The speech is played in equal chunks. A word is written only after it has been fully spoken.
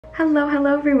Hello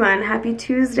everyone. Happy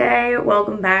Tuesday.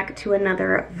 Welcome back to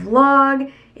another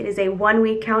vlog. It is a 1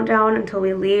 week countdown until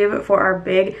we leave for our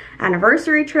big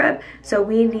anniversary trip. So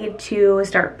we need to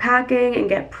start packing and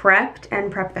get prepped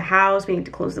and prep the house. We need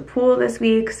to close the pool this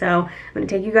week. So I'm gonna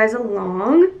take you guys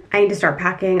along. I need to start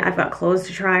packing. I've got clothes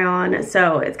to try on.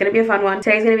 So it's gonna be a fun one.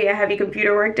 Today's gonna be a heavy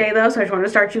computer work day though. So I just wanted to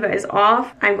start you guys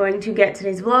off. I'm going to get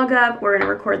today's vlog up. We're gonna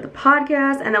record the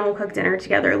podcast and then we'll cook dinner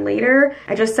together later.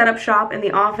 I just set up shop in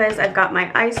the office. I've got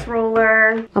my ice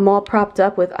roller. I'm all propped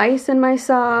up with ice in my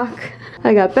sock.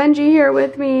 I got Benji here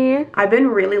with me. I've been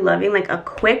really loving like a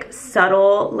quick,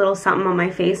 subtle little something on my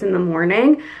face in the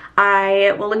morning.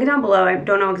 I will link it down below. I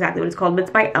don't know exactly what it's called, but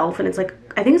it's by e.l.f. and it's like,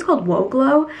 I think it's called Whoa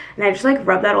Glow. And I just like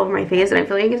rub that all over my face and I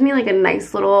feel like it gives me like a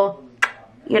nice little,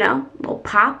 you know, little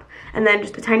pop. And then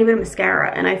just a tiny bit of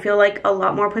mascara. And I feel like a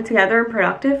lot more put together and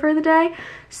productive for the day.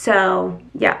 So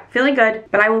yeah, feeling good.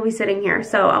 But I will be sitting here.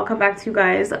 So I'll come back to you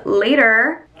guys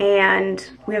later. And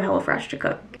we have HelloFresh to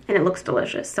cook. And it looks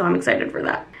delicious. So I'm excited for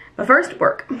that. But first,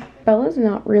 work. Bella's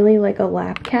not really like a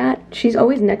lap cat. She's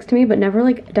always next to me, but never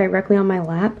like directly on my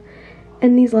lap.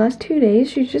 And these last 2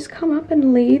 days, she's just come up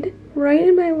and laid right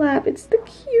in my lap. It's the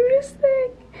cutest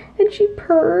thing. And she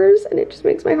purrs, and it just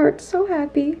makes my heart so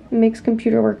happy. It makes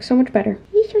computer work so much better.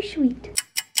 He's so sweet.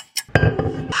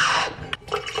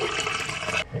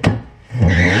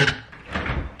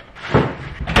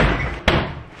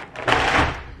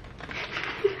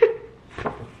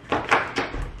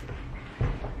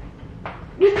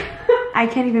 I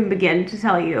can't even begin to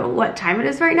tell you what time it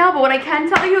is right now, but what I can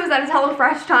tell you is that it's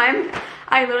HelloFresh time.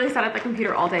 I literally sat at the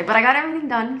computer all day, but I got everything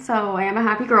done, so I am a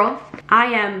happy girl. I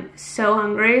am so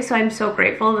hungry, so I'm so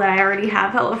grateful that I already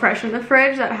have HelloFresh in the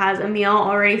fridge that has a meal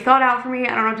already thought out for me.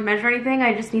 I don't have to measure anything.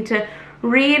 I just need to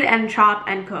read and chop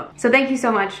and cook. So thank you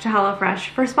so much to HelloFresh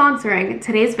for sponsoring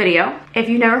today's video. If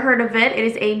you've never heard of it, it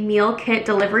is a meal kit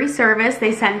delivery service.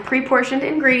 They send pre-portioned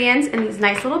ingredients in these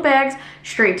nice little bags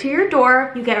straight to your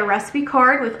door. You get a recipe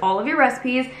card with all of your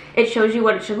recipes. It shows you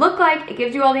what it should look like. It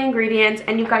gives you all the ingredients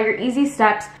and you've got your easy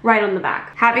steps right on the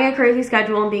back. Having a crazy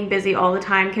schedule and being busy all the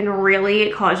time can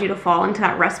really cause you to fall into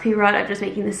that recipe rut of just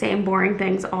making the same boring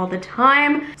things all the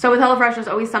time. So with HelloFresh, there's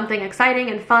always something exciting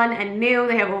and fun and new.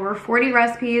 They have over 40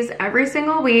 recipes every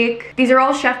single week. These are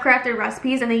all chef-crafted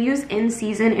recipes and they use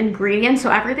in-season ingredients,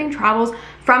 so everything travels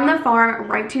from the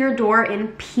farm right to your door in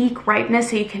peak ripeness,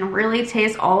 so you can really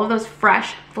taste all of those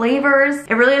fresh flavors.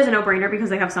 It really is a no-brainer because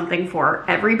they have something for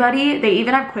everybody. They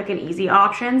even have quick and easy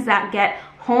options that get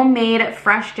homemade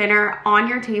fresh dinner on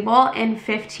your table in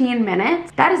 15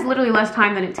 minutes. That is literally less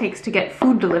time than it takes to get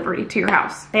food delivery to your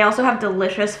house. They also have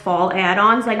delicious fall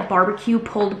add-ons like barbecue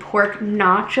pulled pork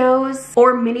nachos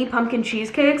or mini pumpkin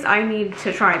cheesecakes. I need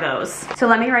to try those. So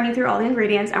let me run you through all the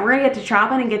ingredients and we're gonna get to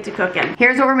chopping and get to cooking.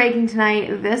 Here's what we're making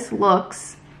tonight. This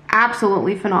looks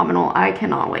absolutely phenomenal. I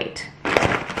cannot wait.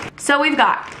 So we've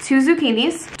got 2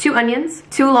 zucchinis, 2 onions,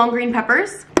 2 long green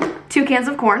peppers, 2 cans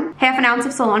of corn, half an ounce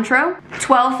of cilantro,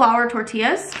 12 flour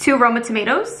tortillas, 2 Roma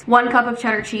tomatoes, 1 cup of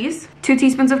cheddar cheese, 2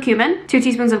 teaspoons of cumin, 2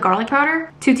 teaspoons of garlic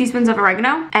powder, 2 teaspoons of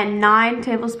oregano, and 9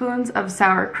 tablespoons of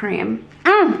sour cream.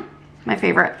 My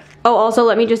favorite. Oh, also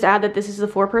let me just add that this is the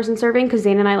 4-person serving because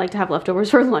Zane and I like to have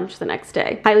leftovers for lunch the next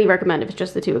day. Highly recommend if it's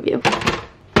just the 2 of you.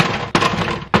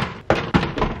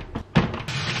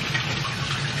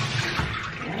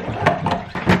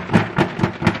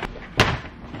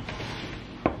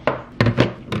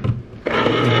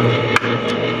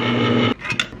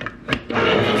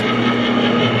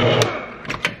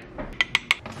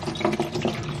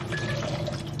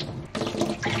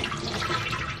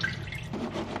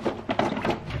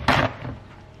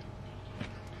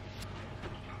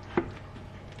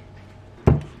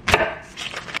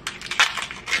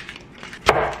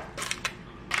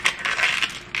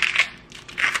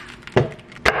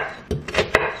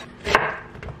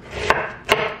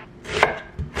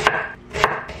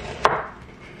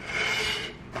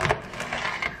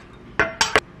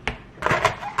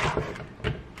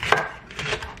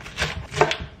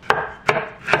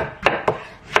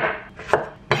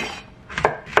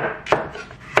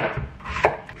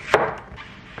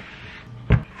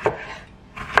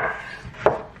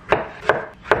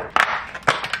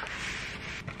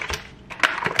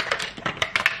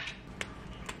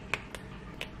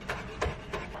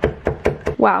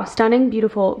 Wow, stunning,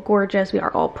 beautiful, gorgeous. We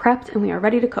are all prepped and we are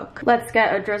ready to cook. Let's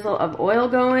get a drizzle of oil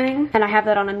going. And I have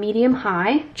that on a medium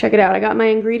high. Check it out, I got my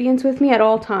ingredients with me at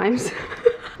all times.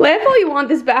 Laugh all you want,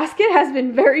 this basket has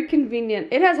been very convenient.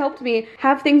 It has helped me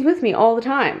have things with me all the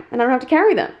time and I don't have to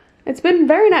carry them. It's been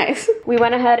very nice. We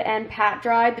went ahead and pat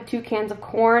dried the 2 cans of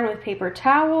corn with paper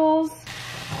towels.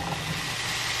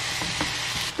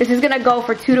 This is gonna go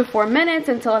for 2 to 4 minutes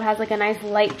until it has like a nice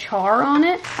light char on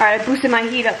it. All right, I boosted my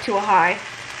heat up to a high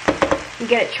and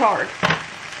get it charred.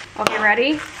 Okay,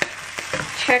 ready?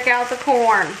 Check out the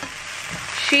corn.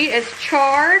 She is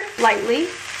charred lightly,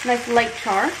 nice light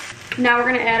char. Now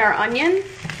we're gonna add our onion,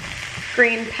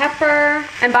 green pepper,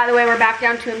 and by the way, we're back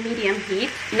down to a medium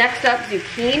heat. Next up,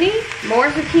 zucchini, more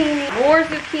zucchini,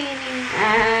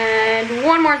 and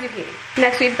one more zucchini.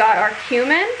 Next, we've got our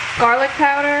cumin, garlic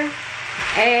powder,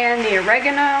 and the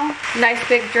oregano, nice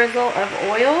big drizzle of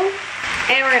oil.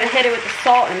 And we're gonna hit it with the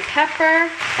salt and pepper.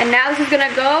 And now this is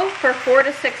gonna go for 4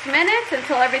 to 6 minutes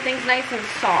until everything's nice and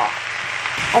soft.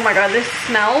 Oh my God, this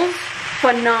smells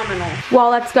phenomenal.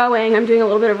 While that's going, I'm doing a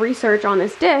little bit of research on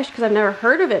this dish because I've never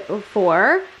heard of it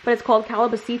before, but it's called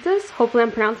calabacitas. Hopefully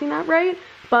I'm pronouncing that right.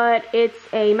 But it's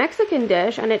a Mexican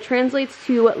dish and it translates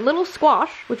to little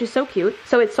squash, which is so cute.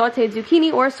 So it's sauteed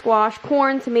zucchini or squash,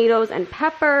 corn, tomatoes, and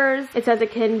peppers. It says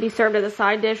it can be served as a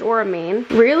side dish or a main.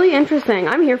 Really interesting.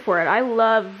 I'm here for it. I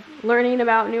love learning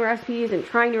about new recipes and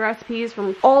trying new recipes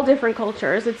from all different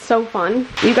cultures. It's so fun.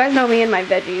 You guys know me and my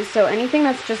veggies, so anything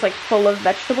that's just like full of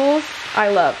vegetables, I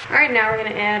love. All right, now we're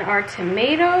gonna add our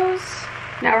tomatoes.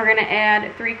 Now we're gonna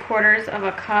add 3/4 of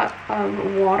a cup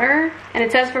of water. And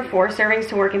it says for 4 servings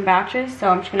to work in batches, so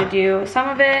I'm just gonna do some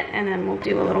of it and then we'll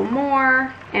do a little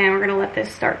more. And we're gonna let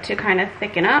this start to kind of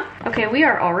thicken up. Okay, we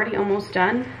are already almost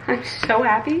done. I'm so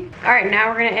happy. All right, now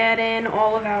we're gonna add in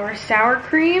all of our sour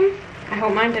cream. I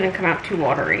hope mine didn't come out too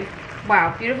watery.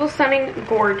 Wow, beautiful, stunning,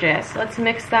 gorgeous. Let's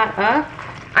mix that up.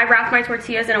 I wrapped my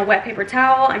tortillas in a wet paper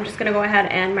towel. I'm just gonna go ahead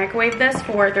and microwave this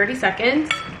for 30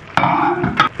 seconds.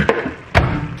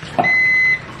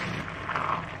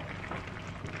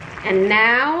 And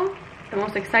now, the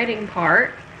most exciting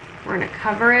part, we're gonna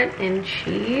cover it in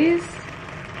cheese.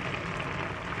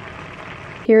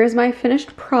 Here is my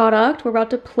finished product. We're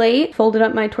about to plate. Folded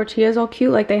up my tortillas all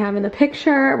cute like they have in the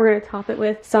picture. We're gonna top it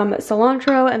with some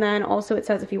cilantro, and then also it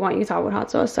says if you want, you can top it with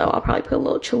hot sauce, so I'll probably put a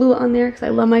little Cholula on there because I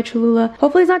love my Cholula.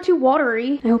 Hopefully it's not too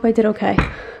watery. I hope I did okay.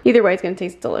 Either way, it's gonna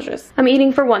taste delicious. I'm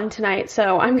eating for 1 tonight,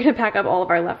 so I'm gonna pack up all of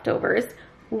our leftovers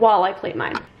while I plate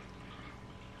mine.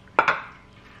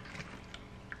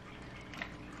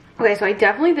 Okay, so I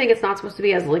definitely think it's not supposed to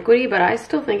be as liquidy, but I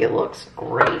still think it looks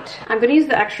great. I'm gonna use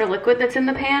the extra liquid that's in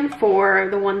the pan for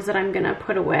the ones that I'm gonna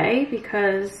put away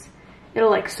because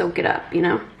it'll like soak it up, you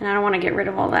know? And I don't wanna get rid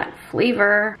of all that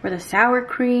flavor or the sour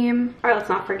cream. All right, let's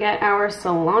not forget our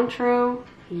cilantro.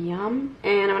 Yum.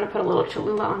 And I'm gonna put a little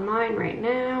Cholula on mine right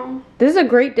now. This is a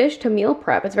great dish to meal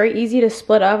prep. It's very easy to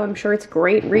split up. I'm sure it's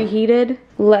great reheated.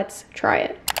 Let's try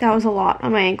it. That was a lot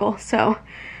on my ankle, so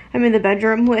I'm in the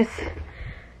bedroom with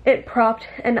it propped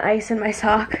and ice in my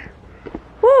sock.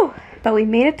 Woo! But we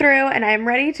made it through and I'm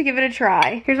ready to give it a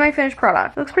try. Here's my finished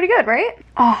product. It looks pretty good, right?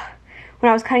 Oh,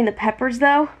 when I was cutting the peppers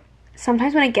though,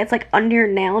 sometimes when it gets like under your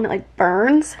nail and it like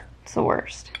burns, it's the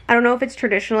worst. I don't know if it's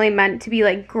traditionally meant to be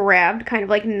like grabbed kind of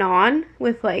like naan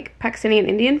with like Pakistani and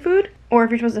Indian food, or if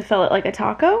you're supposed to fill it like a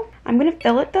taco. I'm gonna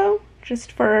fill it though,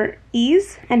 just for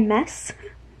ease and mess.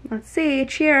 Let's see,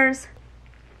 cheers.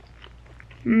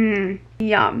 Mmm,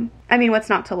 yum. I mean, what's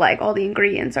not to like? All the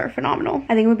ingredients are phenomenal.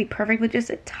 I think it would be perfect with just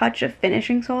a touch of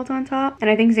finishing salt on top. And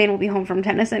I think Zane will be home from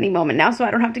tennis any moment now, so I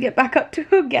don't have to get back up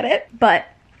to get it. But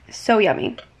so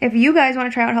yummy. If you guys want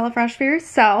to try out HelloFresh for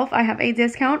yourself, I have a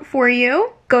discount for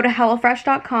you. Go to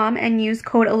HelloFresh.com and use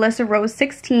code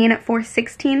AlyssaRose16 for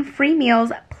 16 free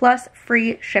meals plus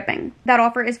free shipping. That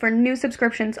offer is for new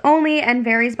subscriptions only and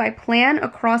varies by plan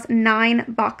across 9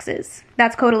 boxes.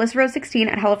 That's code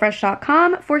AlyssaRose16 at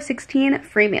HelloFresh.com for 16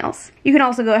 free meals. You can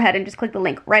also go ahead and just click the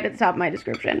link right at the top of my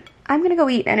description. I'm gonna go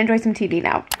eat and enjoy some TV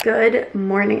now. Good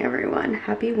morning, everyone.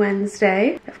 Happy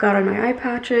Wednesday. I've got on my eye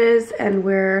patches and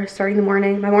we're starting the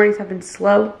morning. My mornings have been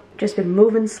slow, just been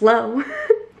moving slow,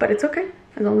 but it's okay.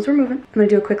 As long as we're moving. I'm gonna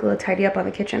do a quick little tidy up on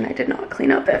the kitchen. I did not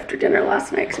clean up after dinner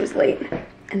last night because it was late.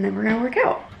 And then we're gonna work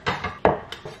out.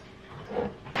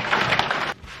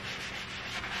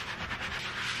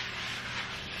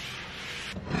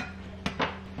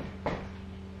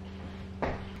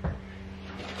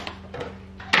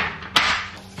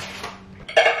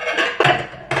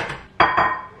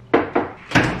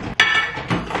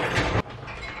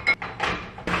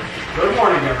 Good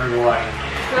morning, everyone.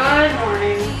 Good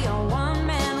morning.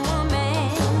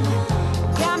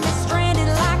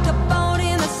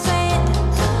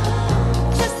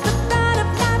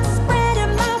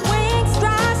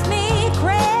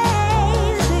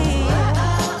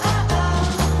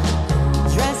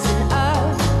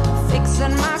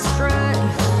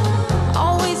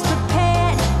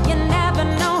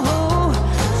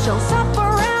 Shows up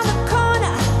around the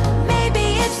corner,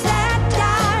 maybe it's that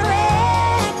guy.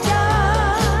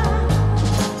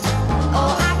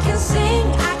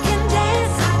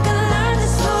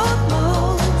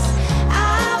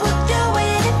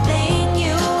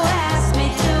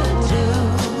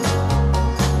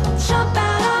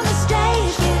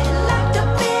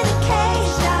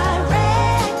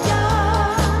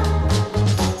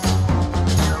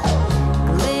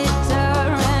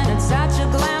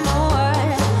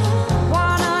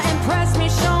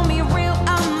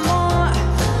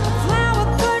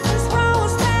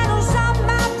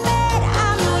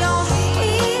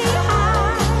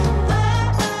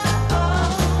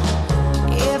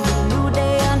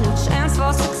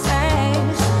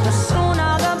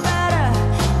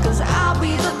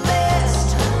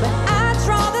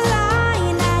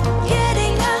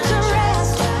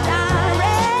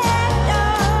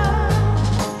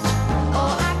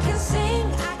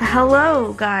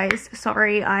 Yo guys,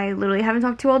 sorry, I literally haven't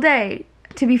talked to you all day.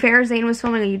 To be fair, Zane was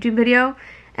filming a YouTube video,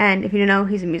 and if you don't know,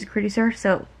 he's a music producer,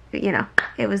 so you know,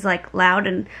 it was like loud,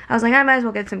 and I was like, I might as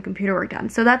well get some computer work done.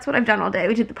 So that's what I've done all day.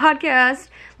 We did the podcast,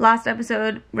 last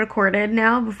episode recorded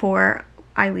now before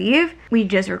I leave. We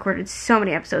just recorded so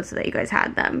many episodes so that you guys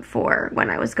had them for when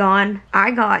I was gone.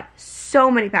 I got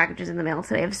so many packages in the mail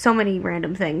today of so many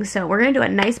random things, so we're gonna do a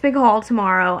nice big haul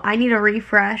tomorrow. I need a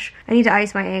refresh. I need to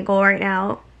ice my ankle right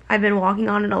now. I've been walking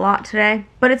on it a lot today,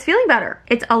 but it's feeling better.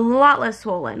 It's a lot less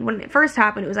swollen. When it first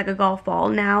happened, it was like a golf ball.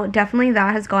 Now, definitely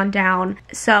that has gone down.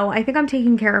 So I think I'm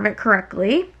taking care of it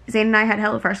correctly. Zane and I had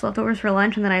HelloFresh leftovers for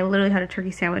lunch, and then I literally had a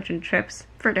turkey sandwich and chips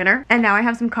for dinner. And now I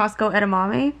have some Costco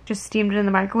edamame, just steamed it in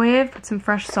the microwave, put some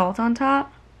fresh salt on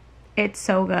top. It's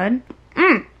so good.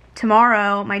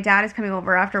 Tomorrow, my dad is coming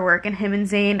over after work, and him and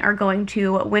Zane are going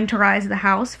to winterize the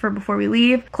house for before we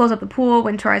leave, close up the pool,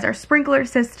 winterize our sprinkler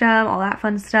system, all that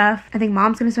fun stuff. I think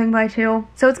mom's gonna swing by too.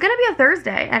 So it's gonna be a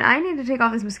Thursday, and I need to take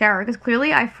off this mascara because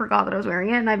clearly I forgot that I was wearing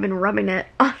it, and I've been rubbing it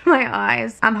on my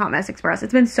eyes. I'm Hot Mess Express.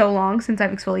 It's been so long since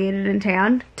I've exfoliated and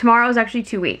tanned. Tomorrow is actually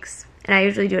 2 weeks, and I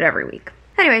usually do it every week.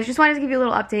 Anyways, just wanted to give you a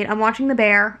little update. I'm watching The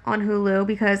Bear on Hulu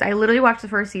because I literally watched the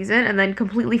first season and then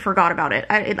completely forgot about it.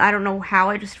 I don't know how,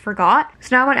 I just forgot.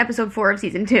 So now I'm on episode 4 of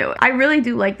season 2. I really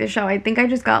do like this show. I think I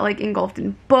just got like engulfed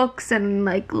in books and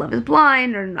like Love is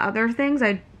Blind and other things.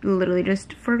 I literally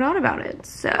just forgot about it.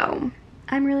 So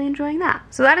I'm really enjoying that.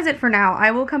 So that is it for now.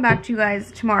 I will come back to you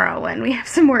guys tomorrow when we have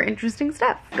some more interesting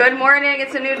stuff. Good morning,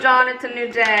 it's a new dawn, it's a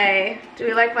new day. Do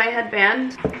we like my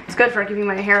headband? It's good for keeping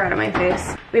my hair out of my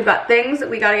face. We've got things that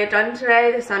we gotta get done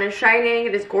today. The sun is shining,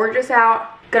 it is gorgeous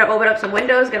out. Gotta open up some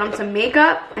windows, get on some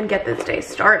makeup, and get this day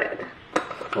started.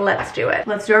 Let's do it.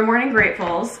 Let's do our morning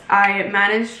gratefuls. I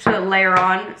managed to layer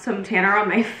on some tanner on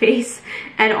my face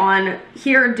and on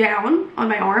here down on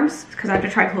my arms because I have to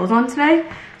try clothes on today.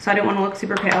 So I didn't want to look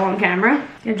super pale on camera.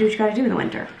 You gotta do what you gotta do in the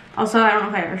winter. Also, I don't know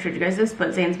if I ever showed you guys this,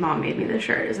 but Zane's mom made me this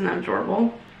shirt. Isn't that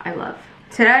adorable? I love.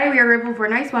 Today we are grateful for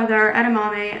nice weather,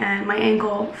 edamame, and my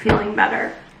ankle feeling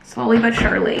better. Slowly but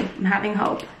surely, I'm having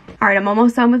hope. All right, I'm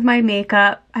almost done with my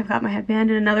makeup. I've got my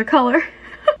headband in another color.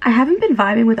 I haven't been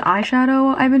vibing with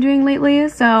eyeshadow I've been doing lately,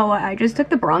 so I just took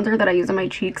the bronzer that I use on my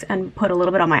cheeks and put a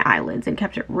little bit on my eyelids and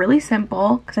kept it really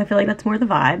simple because I feel like that's more the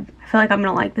vibe. I feel like I'm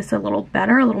gonna like this a little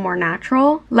better, a little more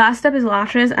natural. Last step is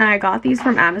lashes, and I got these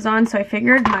from Amazon, so I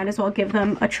figured might as well give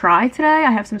them a try today.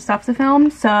 I have some stuff to film,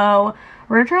 so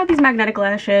we're gonna try out these magnetic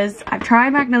lashes. I've tried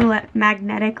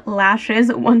magnetic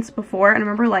lashes once before and I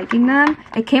remember liking them.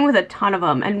 It came with a ton of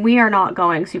them, and we are not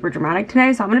going super dramatic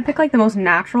today, so I'm gonna pick like the most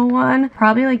natural one.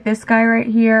 Probably like this guy right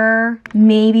here.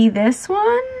 Maybe this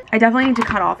one. I definitely need to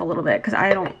cut off a little bit because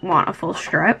I don't want a full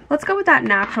strip. Let's go with that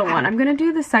natural one. I'm gonna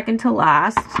do the second to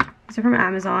last. These are from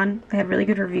Amazon. They have really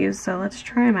good reviews, so let's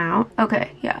try them out.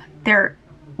 Okay, yeah, they're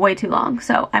way too long,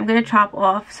 so I'm gonna chop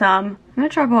off some. I'm gonna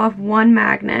chop off one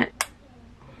magnet.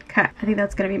 Okay, I think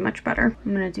that's gonna be much better.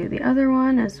 I'm gonna do the other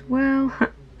one as well.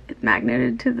 It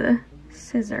magneted to the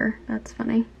scissor. That's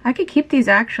funny. I could keep these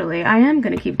actually. I am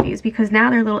gonna keep these because now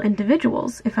they're little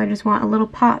individuals. If I just want a little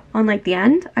pop on like the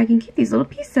end, I can keep these little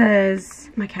pieces.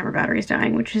 My camera battery's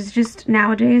dying, which is just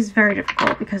nowadays very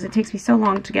difficult because it takes me so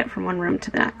long to get from one room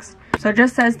to the next. So it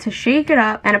just says to shake it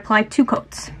up and apply 2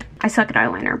 coats. I suck at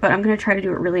eyeliner, but I'm gonna try to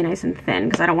do it really nice and thin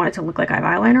because I don't want it to look like I have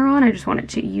eyeliner on. I just want it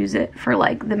to use it for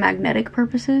like the magnetic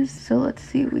purposes. So let's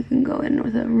see if we can go in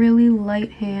with a really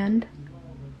light hand.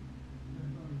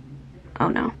 Oh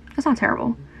no, that's not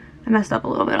terrible. I messed up a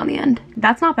little bit on the end.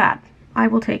 That's not bad. I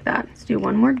will take that. Let's do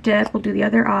one more dip. We'll do the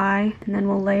other eye, and then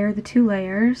we'll layer the 2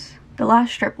 layers. The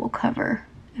last strip will cover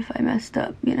if I messed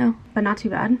up, you know, but not too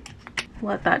bad.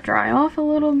 Let that dry off a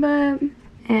little bit.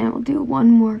 And we'll do one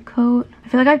more coat. I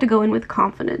feel like I have to go in with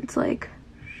confidence, like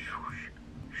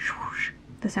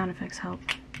the sound effects help.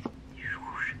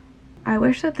 I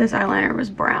wish that this eyeliner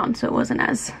was brown so it wasn't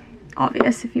as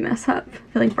obvious if you mess up.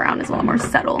 I feel like brown is a lot more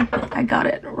subtle. I got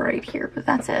it right here, but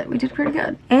that's it. We did pretty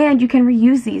good. And you can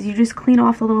reuse these. You just clean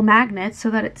off the little magnets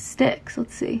so that it sticks.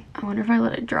 Let's see. I wonder if I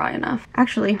let it dry enough.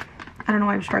 Actually, I don't know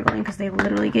why I'm struggling because they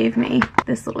literally gave me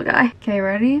this little guy. Okay,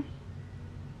 ready?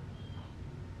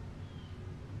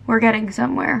 We're getting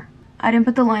somewhere. I didn't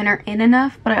put the liner in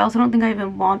enough, but I also don't think I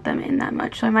even want them in that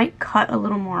much, so I might cut a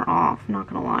little more off, I'm not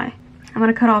gonna lie. I'm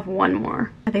gonna cut off one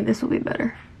more. I think this will be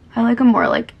better. I like a more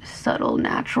like subtle,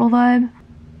 natural vibe.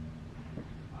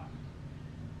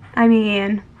 I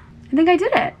mean, I think I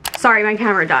did it. Sorry, my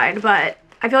camera died, but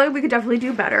I feel like we could definitely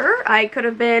do better. I could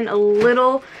have been a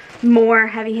little more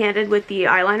heavy-handed with the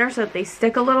eyeliner so that they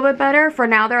stick a little bit better. For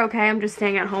now, they're okay. I'm just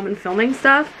staying at home and filming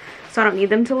stuff, so I don't need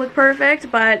them to look perfect,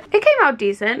 but it came out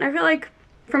decent. I feel like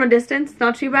from a distance.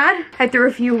 Not too bad. I threw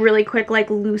a few really quick like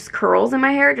loose curls in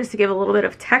my hair just to give a little bit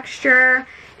of texture.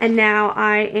 And now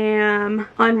I am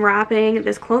unwrapping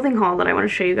this clothing haul that I want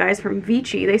to show you guys from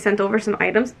Vici. They sent over some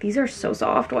items. These are so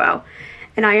soft, wow.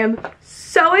 And I am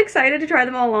so excited to try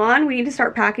them all on. We need to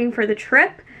start packing for the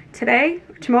trip today,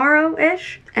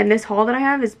 tomorrow-ish. And this haul that I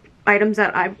have is items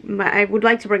that I would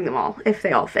like to bring them all if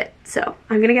they all fit. So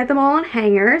I'm gonna get them all on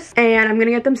hangers, and I'm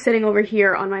gonna get them sitting over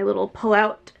here on my little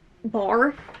pull-out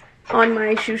bar on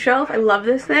my shoe shelf. I love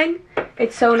this thing.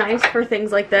 It's so nice for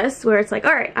things like this where it's like,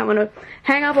 all right, I want to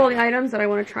hang up all the items that I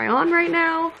want to try on right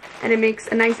now, and it makes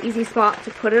a nice easy spot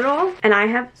to put it all. And I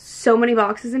have so many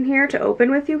boxes in here to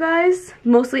open with you guys,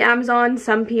 mostly Amazon,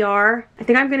 some PR. I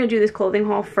think I'm going to do this clothing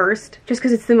haul first just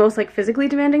because it's the most like physically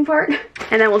demanding part,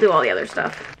 and then we'll do all the other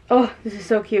stuff. Oh, this is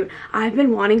so cute. I've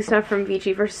been wanting stuff from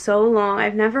Vici for so long.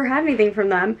 I've never had anything from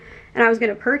them, and I was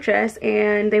gonna purchase,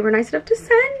 and they were nice enough to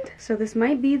send. So this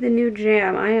might be the new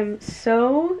jam. I am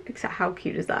so excited. How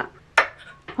cute is that?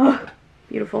 Oh,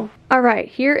 beautiful. All right,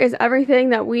 here is everything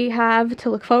that we have to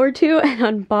look forward to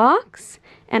and unbox.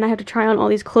 And I have to try on all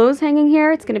these clothes hanging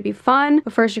here. It's gonna be fun.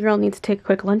 But first, your girl needs to take a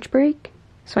quick lunch break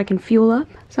so I can fuel up.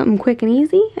 Something quick and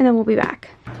easy, and then we'll be back.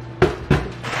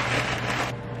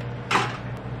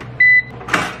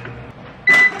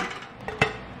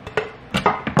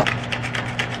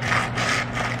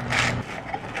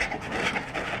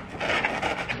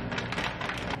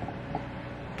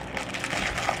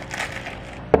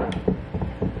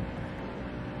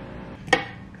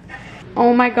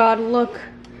 Oh my god, look.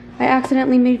 I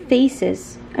accidentally made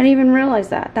faces. I didn't even realize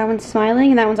that. That one's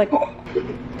smiling and that one's like, oh.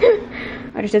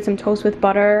 I just did some toast with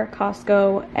butter,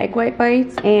 Costco egg white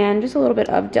bites, and just a little bit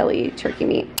of deli turkey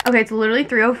meat. Okay, it's literally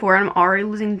 3:04 and I'm already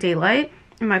losing daylight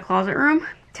in my closet room.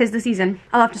 'Tis the season.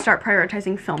 I'll have to start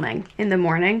prioritizing filming in the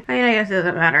morning. I mean, I guess it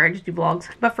doesn't matter, I just do vlogs.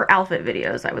 But for outfit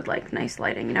videos, I would like nice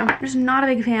lighting, you know? I'm just not a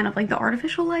big fan of like the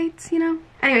artificial lights, you know?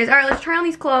 Anyways, all right, let's try on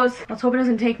these clothes. Let's hope it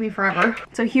doesn't take me forever.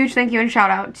 So huge thank you and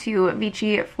shout out to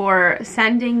Vici for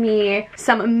sending me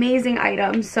some amazing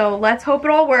items. So let's hope it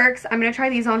all works. I'm gonna try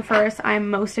these on first. I'm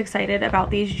most excited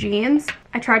about these jeans.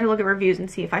 I tried to look at reviews and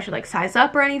see if I should like size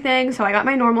up or anything. So I got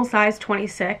my normal size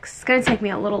 26. It's gonna take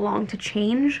me a little long to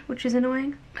change, which is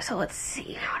annoying. So let's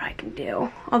see what I can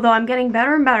do. Although I'm getting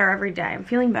better and better every day. I'm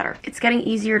feeling better. It's getting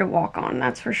easier to walk on,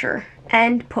 that's for sure.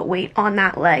 And put weight on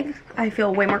that leg. I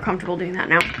feel way more comfortable doing that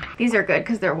now. These are good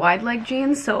because they're wide leg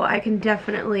jeans, so I can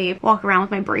definitely walk around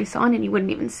with my brace on and you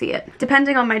wouldn't even see it.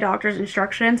 Depending on my doctor's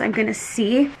instructions, I'm gonna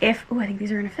see if, oh, I think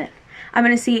these are gonna fit. I'm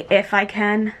gonna see if I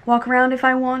can walk around if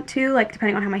I want to, like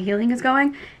depending on how my healing is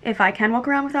going. If I can walk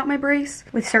around without my brace.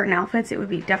 With certain outfits, it would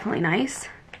be definitely nice.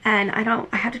 And I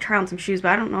had to try on some shoes, but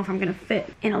I don't know if I'm gonna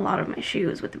fit in a lot of my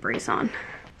shoes with the brace on.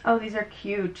 Oh, these are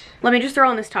cute. Let me just throw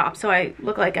on this top so I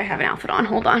look like I have an outfit on.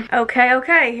 Hold on.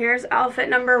 Okay, here's outfit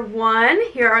number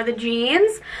 1. Here are the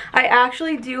jeans. I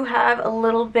actually do have a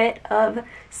little bit of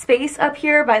space up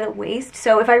here by the waist,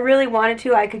 so if I really wanted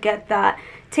to, I could get that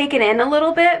taken in a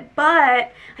little bit,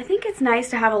 but I think it's nice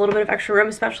to have a little bit of extra room,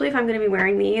 especially if I'm gonna be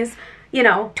wearing these, you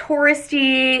know,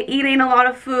 touristy, eating a lot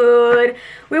of food.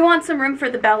 We want some room for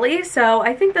the belly, so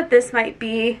I think that this might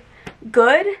be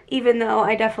good, even though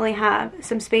I definitely have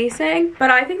some spacing. But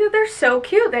I think that they're so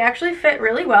cute. They actually fit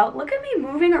really well. Look at me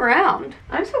moving around.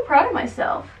 I'm so proud of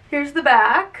myself. Here's the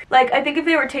back. Like, I think if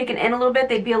they were taken in a little bit,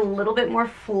 they'd be a little bit more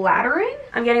flattering.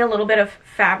 I'm getting a little bit of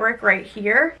fabric right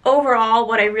here. Overall,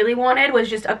 what I really wanted was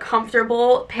just a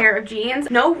comfortable pair of jeans.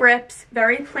 No rips,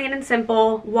 very plain and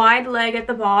simple, wide leg at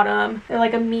the bottom. They're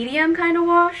like a medium kind of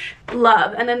wash.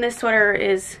 Love. And then this sweater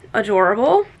is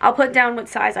adorable. I'll put down what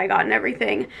size I got and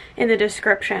everything in the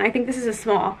description. I think this is a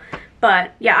small.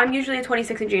 But yeah, I'm usually a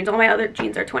 26 in jeans. All my other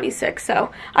jeans are 26.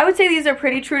 So I would say these are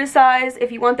pretty true to size.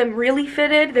 If you want them really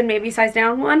fitted, then maybe size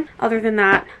down one. Other than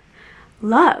that,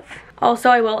 love.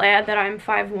 Also, I will add that I'm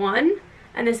 5'1",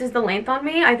 and this is the length on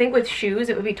me. I think with shoes,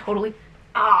 it would be totally...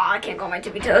 I can't go on my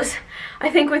tippy toes. I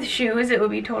think with shoes, it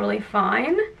would be totally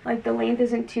fine. Like, the length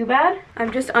isn't too bad.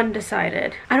 I'm just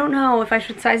undecided. I don't know if I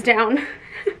should size down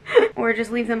or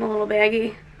just leave them a little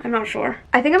baggy. I'm not sure.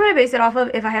 I think I'm gonna base it off of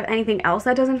if I have anything else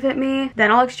that doesn't fit me,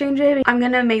 then I'll exchange it. I'm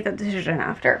gonna make that decision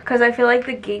after, because I feel like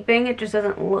the gaping, it just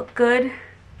doesn't look good.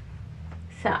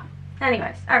 So,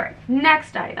 anyways, all right,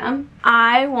 next item.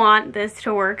 I want this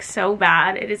to work so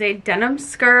bad. It is a denim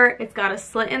skirt. It's got a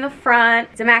slit in the front.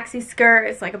 It's a maxi skirt.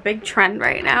 It's like a big trend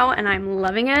right now, and I'm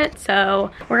loving it.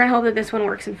 So we're gonna hope that this one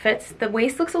works and fits. The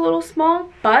waist looks a little small,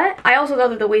 but I also thought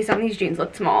that the waist on these jeans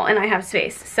looked small, and I have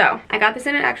space. So I got this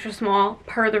in an extra small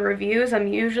per the reviews. I'm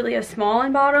usually a small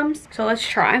in bottoms, so let's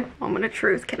try. Moment of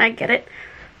truth. Can I get it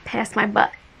past my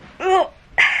butt? Ugh.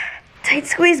 tight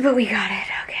squeeze, but we got it.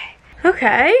 Okay.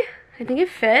 Okay, I think it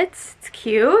fits. It's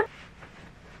cute.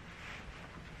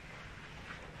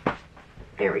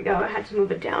 There we go. I had to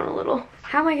move it down a little.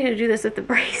 How am I gonna do this with the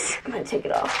brace? I'm gonna take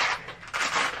it off.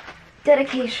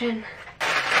 Dedication.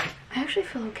 I actually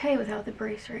feel okay without the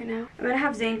brace right now. I'm gonna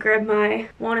have Zane grab my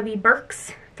wannabe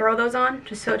Birks, throw those on,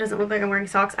 just so it doesn't look like I'm wearing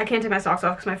socks. I can't take my socks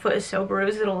off because my foot is so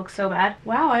bruised, it'll look so bad.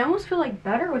 Wow, I almost feel like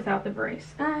better without the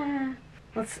brace.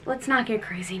 Let's not get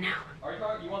crazy now.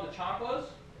 You want the chanclas?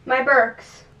 My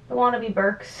Birks, the wannabe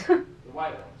Birks. The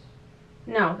white ones?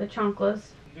 No, the chanclas.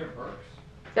 These are Birks.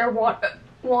 They're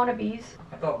wannabes.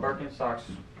 I thought Birkenstocks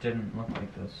didn't look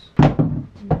like this.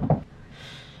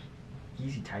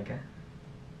 Easy, Tyga.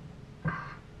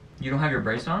 You don't have your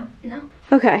brace on? No.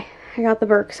 Okay, I got the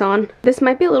Birks on. This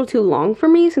might be a little too long for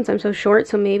me since I'm so short,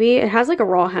 so maybe it has like a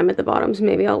raw hem at the bottom, so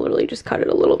maybe I'll literally just cut it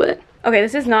a little bit. Okay,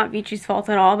 this is not Vichi's fault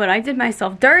at all, but I did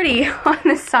myself dirty on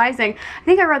the sizing. I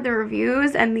think I read the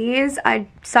reviews, and these I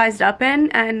sized up in,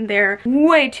 and they're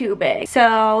way too big.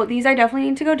 So these I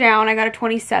definitely need to go down. I got a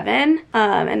 27,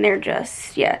 and they're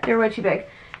just, yeah, they're way too big.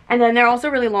 And then they're also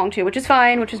really long too, which is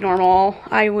fine, which is normal.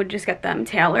 I would just get them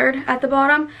tailored at the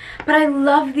bottom. But I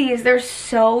love these. They're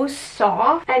so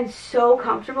soft and so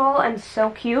comfortable and so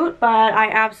cute, but I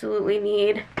absolutely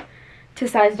need to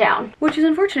size down, which is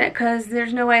unfortunate because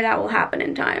there's no way that will happen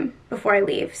in time before I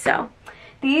leave. So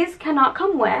these cannot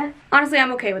come with. Honestly,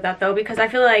 I'm okay with that though, because I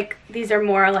feel like these are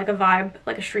more like a vibe,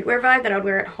 like a streetwear vibe that I would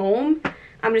wear at home.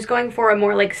 I'm just going for a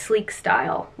more like sleek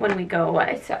style when we go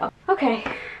away. So, okay,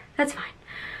 that's fine.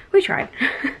 We tried.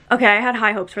 Okay, I had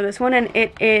high hopes for this one, and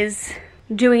it is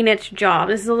doing its job.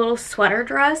 This is a little sweater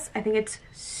dress. I think it's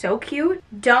so cute.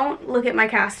 Don't look at my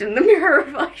cast in the mirror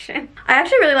reflection. I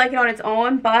actually really like it on its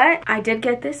own, but I did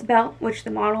get this belt, which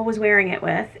the model was wearing it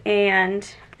with, and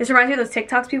this reminds me of those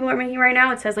TikToks people are making right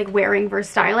now. It says like wearing versus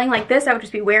styling. Like this, I would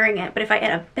just be wearing it, but if I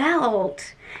add a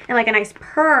belt and like a nice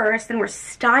purse, then we're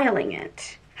styling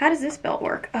it. How does this belt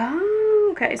work?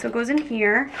 Oh, okay, so it goes in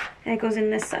here, and it goes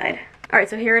in this side. All right,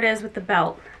 so here it is with the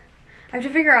belt. I have to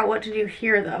figure out what to do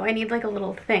here though. I need like a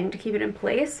little thing to keep it in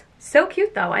place. So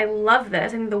cute though, I love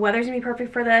this. I think the weather's gonna be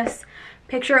perfect for this.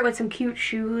 Picture it with some cute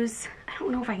shoes. I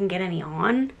don't know if I can get any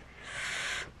on.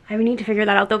 I need to figure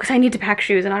that out though, because I need to pack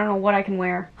shoes and I don't know what I can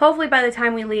wear. Hopefully by the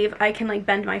time we leave, I can like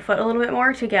bend my foot a little bit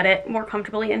more to get it more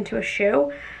comfortably into a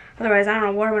shoe. Otherwise, I don't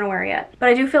know what I'm gonna wear yet. But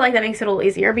I do feel like that makes it a little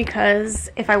easier,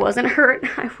 because if I wasn't hurt,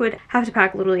 I would have to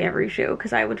pack literally every shoe,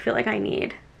 because I would feel like I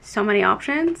need so many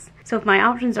options. So if my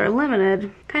options are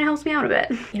limited, kind of helps me out a bit.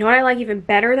 You know what I like even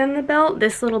better than the belt?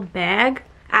 This little bag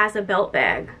as a belt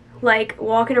bag. Like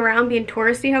walking around being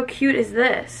touristy, how cute is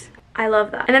this? I love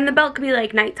that. And then the belt could be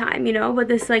like nighttime, you know, but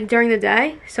this like during the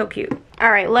day, so cute.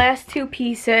 All right, last two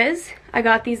pieces. I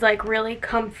got these like really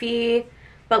comfy,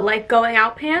 but like going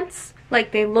out pants.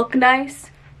 Like they look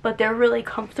nice, but they're really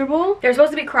comfortable. They're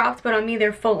supposed to be cropped, but on me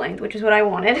they're full length, which is what I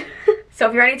wanted. So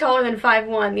if you're any taller than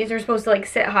 5'1", these are supposed to like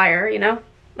sit higher, you know,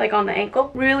 like on the ankle.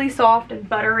 Really soft and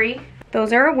buttery.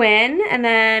 Those are a win. And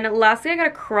then lastly, I got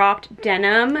a cropped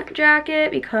denim jacket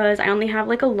because I only have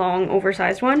like a long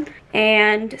oversized one.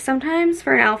 And sometimes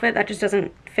for an outfit that just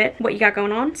doesn't fit what you got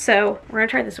going on. So we're gonna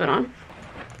try this one on.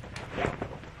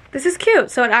 This is cute.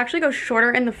 So it actually goes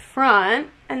shorter in the front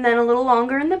and then a little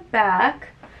longer in the back,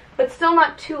 but still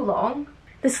not too long.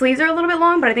 The sleeves are a little bit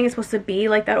long, but I think it's supposed to be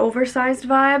like that oversized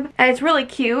vibe. And it's really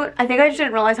cute. I think I just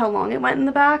didn't realize how long it went in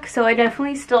the back. So I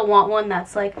definitely still want one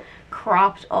that's like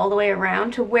cropped all the way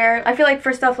around to wear. I feel like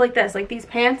for stuff like this, like these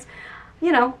pants,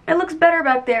 you know, it looks better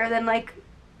back there than like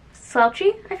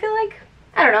slouchy, I feel like.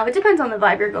 I don't know, it depends on the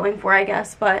vibe you're going for, I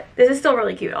guess, but this is still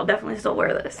really cute. I'll definitely still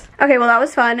wear this. Okay, well that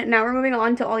was fun. Now we're moving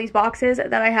on to all these boxes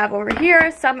that I have over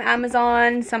here. Some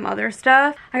Amazon, some other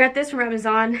stuff. I got this from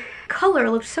Amazon. Color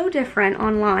looked so different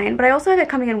online, but I also have it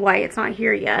coming in white. It's not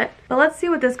here yet. But let's see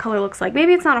what this color looks like.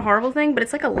 Maybe it's not a horrible thing, but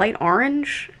it's like a light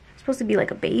orange. It's supposed to be like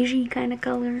a beigey kind of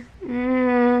color.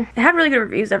 It had really good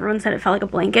reviews. Everyone said it felt like a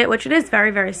blanket, which it is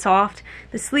very, very soft.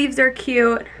 The sleeves are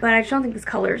cute, but I just don't think this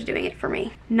color is doing it for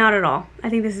me. Not at all. I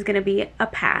think this is gonna be a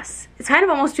pass. It's kind of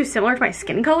almost too similar to my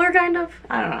skin color, kind of.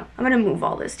 I don't know. I'm gonna move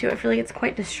all this too. I feel like it's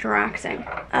quite distracting.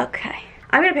 Okay.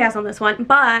 I'm gonna pass on this one,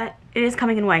 but it is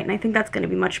coming in white, and I think that's gonna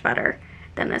be much better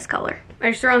than this color.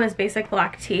 I just threw on this basic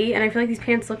black tee, and I feel like these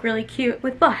pants look really cute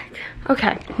with black.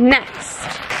 Okay, next.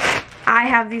 I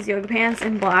have these yoga pants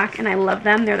in black and I love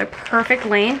them. They're the perfect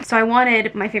length. So I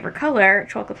wanted my favorite color,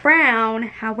 chocolate brown.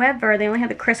 However, they only had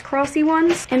the crisscrossy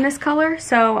ones in this color.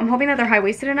 So I'm hoping that they're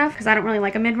high-waisted enough because I don't really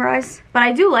like a mid-rise. But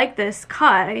I do like this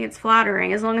cut. I think it's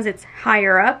flattering as long as it's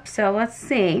higher up. So let's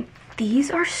see.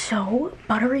 These are so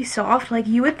buttery soft. Like,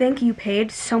 you would think you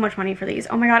paid so much money for these.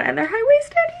 Oh my god, and they're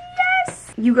high-waisted.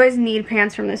 Yes! You guys need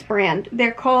pants from this brand.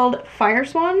 They're called Fire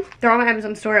Swan. They're on my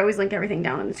Amazon store. I always link everything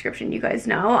down in the description. You guys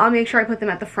know. I'll make sure I put them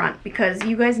at the front because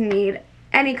you guys need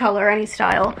any color, any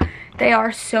style. They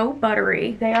are so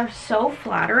buttery. They are so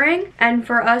flattering. And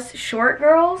for us short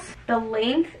girls, the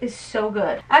length is so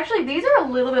good. Actually, these are a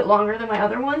little bit longer than my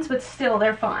other ones, but still,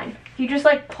 they're fine. If you just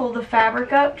like pull the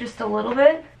fabric up just a little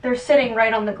bit, they're sitting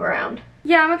right on the ground.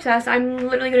 Yeah, I'm obsessed. I'm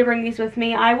literally gonna bring these with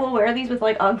me. I will wear these with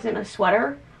like Uggs and a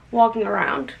sweater walking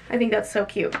around. I think that's so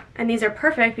cute. And these are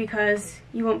perfect because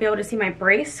you won't be able to see my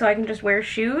brace, so I can just wear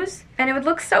shoes and it would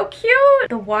look so cute.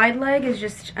 The wide leg is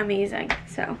just amazing.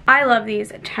 So I love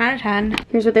these. 10 out of 10.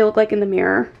 Here's what they look like in the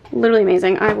mirror. Literally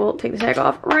amazing. I will take the tag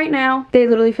off right now. They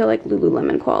literally feel like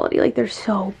Lululemon quality. Like, they're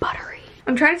so buttery.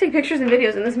 I'm trying to take pictures and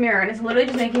videos in this mirror and it's literally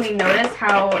just making me notice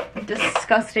how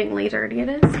disgustingly dirty it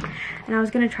is. And I was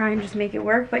gonna try and just make it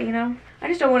work, but you know, I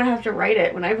just don't want to have to write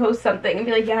it when I post something and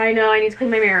be like, yeah, I know, I need to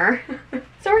clean my mirror.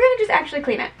 So we're gonna just actually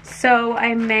clean it. So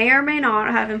I may or may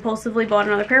not have impulsively bought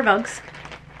another pair of Uggs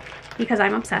because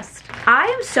I'm obsessed. I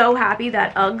am so happy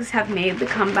that Uggs have made the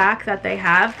comeback that they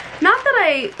have. Not that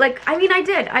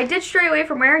I did stray away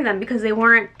from wearing them because they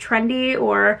weren't trendy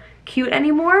or cute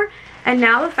anymore. And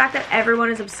now the fact that everyone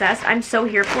is obsessed, I'm so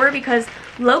here for it because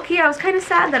low-key I was kind of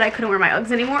sad that I couldn't wear my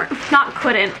Uggs anymore. Not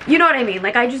couldn't, you know what I mean?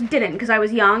 Like, I just didn't because I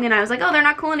was young and I was like, oh, they're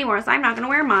not cool anymore, so I'm not gonna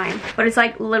wear mine. But it's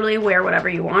like literally wear whatever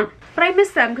you want. But I miss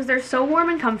them because they're so warm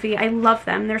and comfy. I love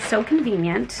them. They're so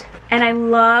convenient. And I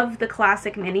love the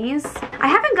classic minis. I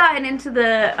haven't gotten into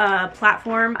the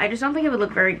platform. I just don't think it would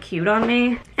look very cute on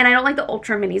me. And I don't like the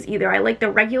ultra minis either. I like the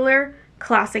regular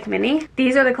classic mini.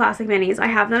 These are the classic minis. I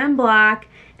have them in black.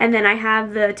 And then I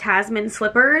have the Tasman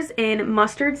slippers in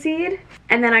mustard seed.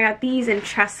 And then I got these in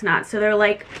chestnut. So they're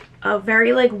like a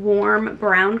very like warm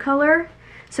brown color.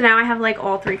 So now I have like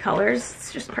all three colors.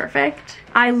 It's just perfect.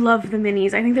 I love the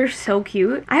minis. I think they're so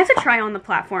cute. I have to try on the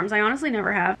platforms. I honestly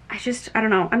never have. I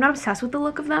don't know. I'm not obsessed with the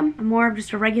look of them. I'm more of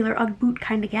just a regular Ugg boot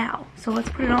kind of gal. So let's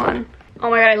put it on. Oh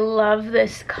my god, I love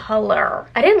this color.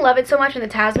 I didn't love it so much in the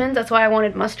Tasmans. That's why I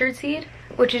wanted mustard seed,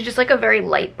 which is just like a very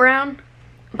light brown.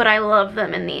 But I love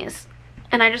them in these.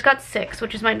 And I just got 6,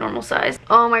 which is my normal size.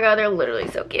 Oh my god, they're literally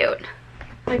so cute.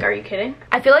 Like, are you kidding?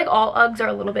 I feel like all Uggs are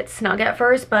a little bit snug at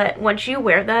first, but once you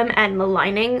wear them and the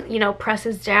lining, you know,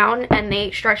 presses down and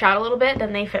they stretch out a little bit,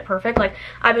 then they fit perfect. Like,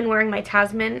 I've been wearing my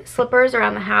Tasman slippers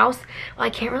around the house. Well, I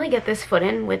can't really get this foot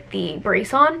in with the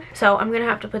brace on, so I'm gonna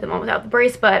have to put them on without the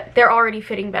brace, but they're already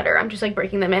fitting better. I'm just like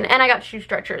breaking them in. And I got shoe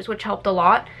stretchers, which helped a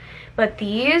lot. But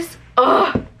these,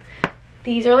 ugh.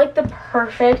 These are like the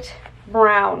perfect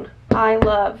brown. I'm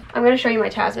gonna show you my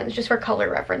Tasmans just for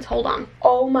color reference. Hold on.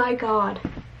 Oh my god.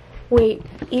 Wait,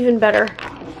 even better.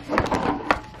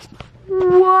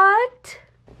 What?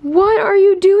 What are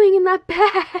you doing in that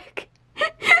bag?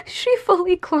 She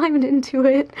fully climbed into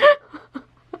it.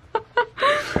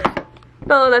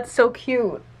 Oh, that's so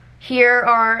cute. Here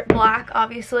are black,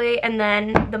 obviously, and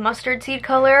then the mustard seed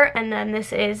color, and then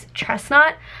this is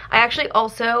chestnut. I actually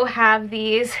also have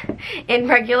these in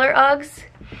regular Uggs,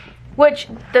 which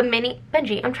the mini,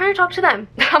 Benji, I'm trying to talk to them.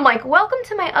 I'm like, welcome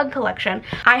to my Ugg collection.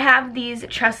 I have these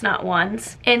chestnut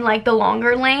ones in like the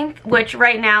longer length, which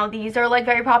right now these are like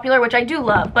very popular, which I do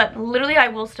love, but literally I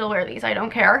will still wear these. I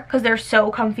don't care because they're so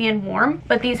comfy and warm,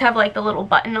 but these have like the little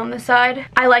button on the side.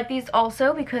 I like these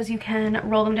also because you can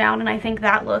roll them down and I think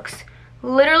that looks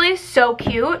literally so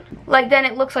cute. Like, then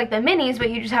it looks like the minis,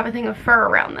 but you just have a thing of fur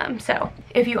around them. So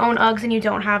if you own Uggs and you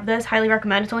don't have this, highly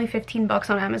recommend. It's only 15 bucks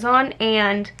on Amazon.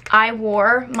 And I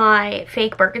wore my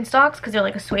fake Birkenstocks because they're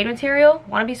like a suede material,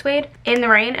 wannabe suede, in the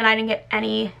rain, and I didn't get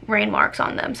any rain marks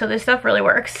on them. So this stuff really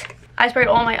works. I sprayed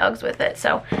all my Uggs with it,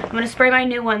 so I'm gonna spray my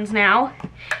new ones now.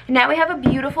 And now we have a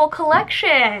beautiful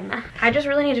collection. I just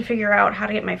really need to figure out how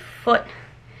to get my foot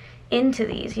into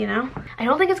these, you know? I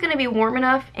don't think it's gonna be warm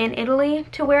enough in Italy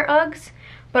to wear Uggs,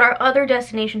 but our other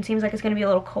destination seems like it's gonna be a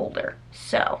little colder,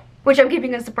 so, which I'm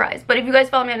keeping a surprise. But if you guys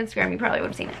follow me on Instagram, you probably would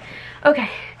have seen it. Okay,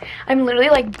 I'm literally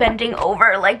like bending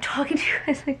over, like talking to you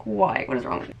guys, like, why? What is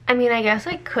wrong with me? I mean, I guess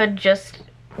I could just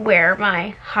wear my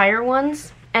higher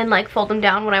ones and like fold them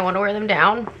down when I want to wear them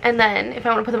down, and then if I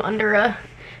want to put them under a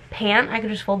pant, I could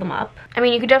just fold them up. I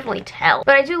mean, you could definitely tell,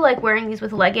 but I do like wearing these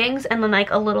with leggings and then like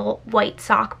a little white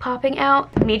sock popping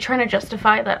out. Me trying to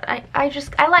justify that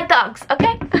I like Uggs,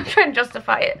 okay? I'm trying to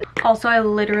justify it. Also, I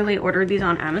literally ordered these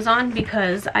on Amazon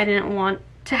because I didn't want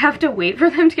to have to wait for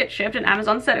them to get shipped, and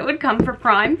Amazon said it would come for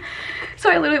Prime. So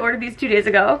I literally ordered these 2 days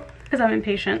ago because I'm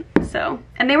impatient. So,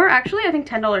 and they were actually, I think,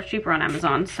 $10 cheaper on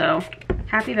Amazon, so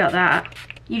happy about that.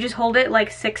 You just hold it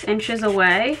like 6 inches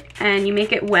away and you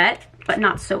make it wet, but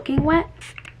not soaking wet.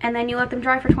 And then you let them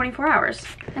dry for 24 hours.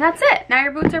 And that's it. Now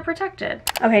your boots are protected.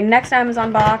 Okay, next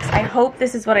Amazon box. I hope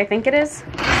this is what I think it is.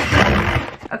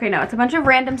 Okay, no, it's a bunch of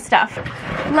random stuff.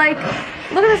 Like,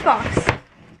 look at this box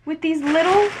with these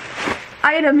little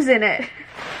items in it.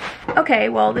 Okay,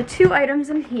 well, the 2 items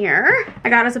in here, I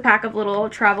got us a pack of little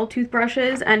travel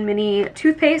toothbrushes and mini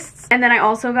toothpastes. And then I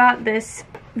also got this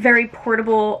very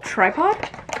portable tripod.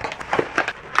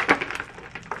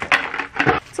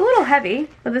 It's a little heavy,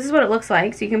 but this is what it looks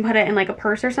like. So you can put it in like a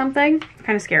purse or something.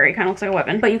 Kind of scary, kind of looks like a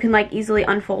weapon. But you can like easily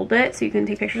unfold it so you can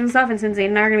take pictures and stuff. And since Zane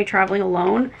and I are gonna be traveling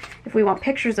alone, if we want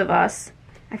pictures of us,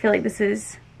 I feel like this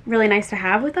is really nice to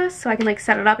have with us. So I can like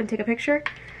set it up and take a picture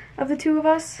of the 2 of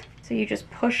us. So you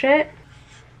just push it,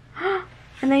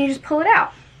 and then you just pull it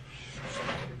out.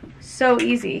 So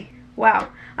easy. Wow.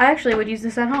 I actually would use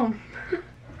this at home.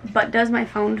 But does my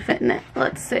phone fit in it?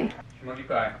 Let's see.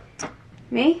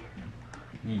 Me?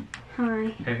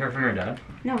 Hi. Have you heard from your dad?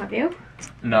 No, have you?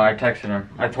 No, I texted him.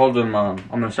 I told him I'm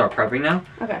gonna start prepping now.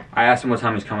 Okay. I asked him what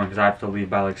time he's coming because I have to leave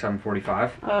by like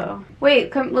 7:45. Oh.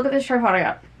 Wait, come look at this tripod I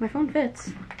got. My phone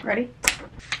fits. Ready?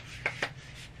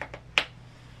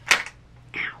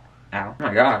 Ow. Oh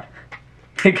my god.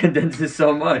 It condenses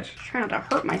so much. Try not to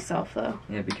hurt myself though.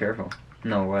 Yeah, be careful.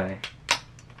 No way.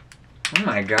 Oh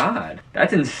my god.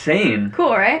 That's insane.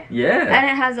 Cool, right? Yeah. And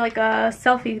it has like a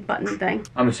selfie button thing.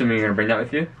 I'm assuming you're gonna bring that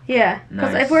with you? Yeah.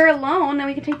 Because Nice. if we're alone, then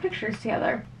we can take pictures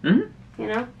together. Mm-hmm. You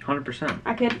know? 100%.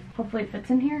 I could, hopefully it fits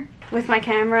in here. With my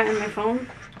camera and my phone.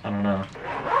 I don't know.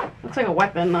 Looks like a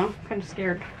weapon though. Kind of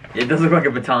scared. It does look like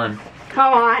a baton.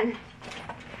 Come on.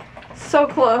 So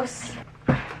close.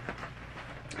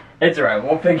 It's alright,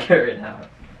 we'll figure it out.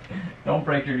 Don't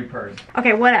break your new purse.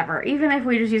 Okay, whatever. Even if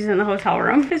we just use it in the hotel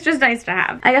room, it's just nice to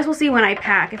have. I guess we'll see when I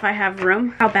pack, if I have room,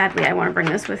 how badly I want to bring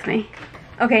this with me.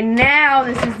 Okay, now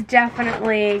this is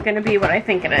definitely gonna be what I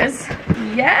think it is.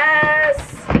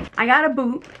 Yes! I got a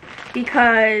boot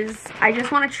because I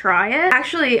just want to try it.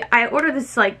 Actually, I ordered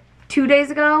this like 2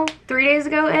 days ago, 3 days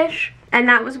ago-ish. And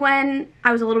that was when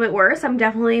I was a little bit worse. I'm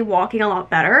definitely walking a lot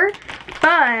better.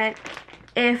 But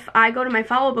if I go to my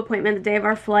follow-up appointment the day of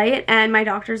our flight and my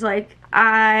doctor's like,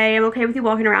 I am okay with you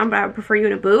walking around, but I would prefer you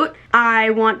in a boot,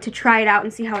 I want to try it out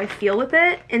and see how I feel with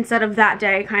it, instead of that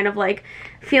day kind of like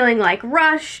feeling like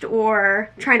rushed or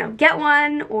trying to get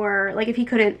one, or like if he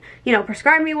couldn't, you know,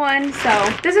 prescribe me one. So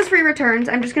this is free returns.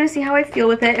 I'm just gonna see how I feel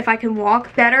with it, if I can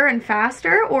walk better and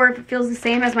faster, or if it feels the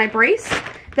same as my brace,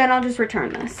 then I'll just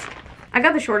return this. I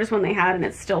got the shortest one they had and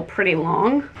it's still pretty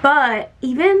long. But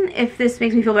even if this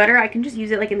makes me feel better, I can just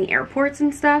use it like in the airports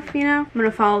and stuff, you know? I'm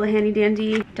gonna follow the handy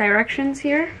dandy directions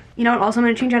here. You know what, also I'm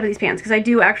gonna change out of these pants because I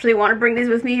do actually want to bring these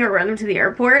with me or run them to the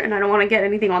airport, and I don't want to get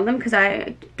anything on them because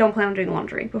I don't plan on doing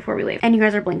laundry before we leave. And you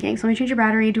guys are blinking, so let me change your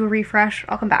battery, do a refresh,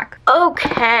 I'll come back.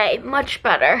 Okay, much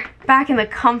better. Back in the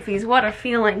comfies, what a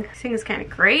feeling. This thing is kind of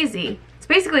crazy. It's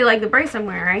basically like the brace I'm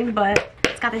wearing, but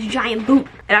it's got this giant boot.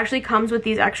 It actually comes with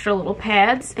these extra little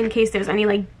pads in case there's any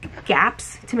like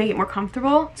gaps to make it more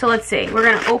comfortable. So let's see, we're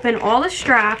gonna open all the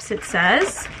straps, it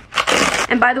says.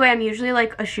 And by the way, I'm usually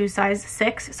like a shoe size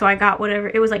 6, so I got whatever,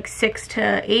 it was like 6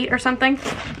 to 8 or something.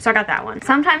 So I got that one.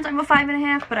 Sometimes I'm a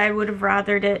 5.5, but I would have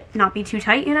rathered it not be too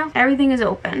tight, you know? Everything is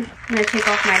open. I'm gonna take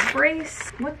off my brace.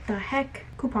 What the heck?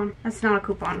 Coupon. That's not a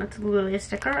coupon, that's literally a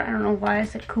sticker. I don't know why I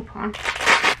said coupon.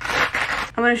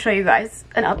 I'm gonna show you guys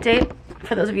an update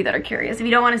for those of you that are curious. If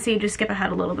you don't want to see, just skip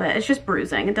ahead a little bit. It's just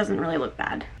bruising. It doesn't really look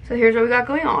bad. So here's what we got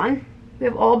going on. We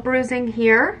have all bruising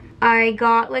here. I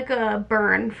got like a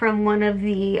burn from one of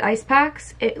the ice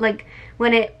packs. It like,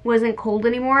 when it wasn't cold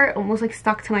anymore, it almost like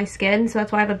stuck to my skin. So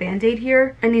that's why I have a band-aid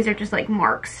here. And these are just like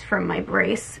marks from my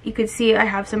brace. You could see I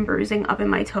have some bruising up in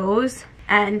my toes.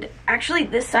 And actually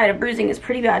this side of bruising is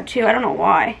pretty bad too. I don't know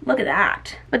why. Look at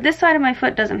that. But this side of my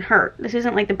foot doesn't hurt. This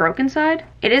isn't like the broken side.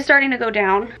 It is starting to go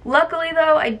down. Luckily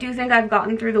though, I do think I've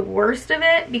gotten through the worst of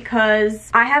it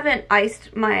because I haven't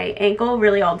iced my ankle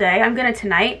really all day. I'm gonna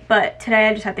tonight, but today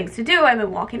I just had things to do. I've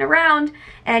been walking around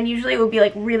and usually it would be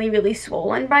like really, really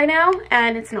swollen by now,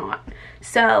 and it's not.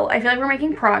 So I feel like we're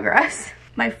making progress.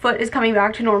 My foot is coming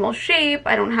back to normal shape.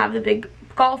 I don't have the big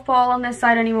golf ball on this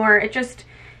side anymore. It just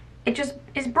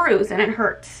is bruised and it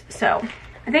hurts. So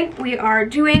I think we are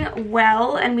doing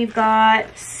well, and we've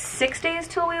got 6 days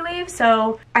till we leave.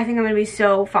 So I think I'm gonna be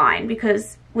so fine,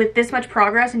 because with this much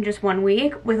progress in just 1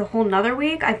 week, with a whole nother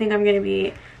week, I think I'm gonna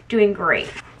be doing great.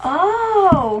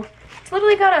 Oh, it's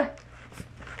literally got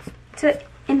to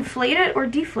inflate it or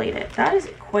deflate it. That is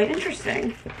quite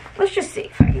interesting. Let's just see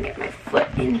if I can get my foot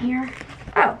in here.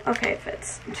 Oh, okay, it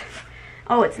fits.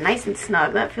 Oh, it's nice and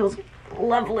snug. That feels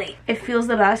lovely. It feels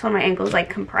the best when my ankle's like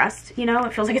compressed, you know?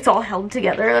 It feels like it's all held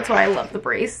together. That's why I love the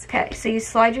brace. Okay, so you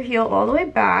slide your heel all the way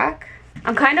back.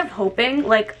 I'm kind of hoping,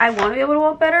 like, I want to be able to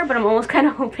walk better, but I'm almost kind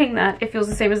of hoping that it feels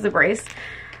the same as the brace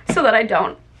so that I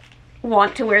don't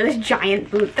want to wear this giant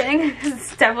boot thing.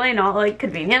 It's definitely not, like,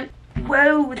 convenient.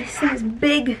 Whoa, this thing is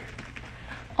big.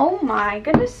 Oh my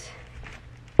goodness.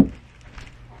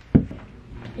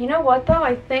 You know what, though?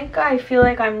 I think I feel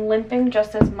like I'm limping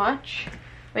just as much.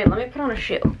 Wait, let me put on a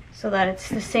shoe so that it's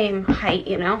the same height,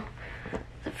 you know?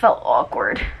 It felt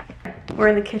awkward. We're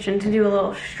in the kitchen to do a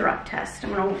little strut test.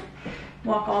 I'm gonna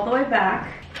walk all the way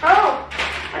back. Oh,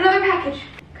 another package.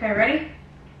 Okay, ready?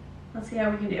 Let's see how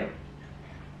we can do.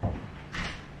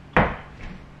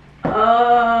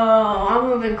 Oh, I'm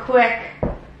moving quick.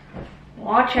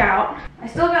 Watch out. I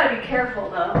still gotta be careful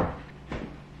though.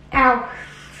 Ow.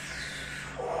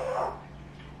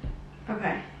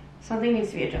 Okay, something needs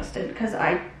to be adjusted because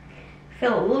I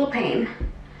feel a little pain.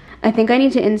 I think I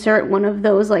need to insert one of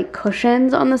those like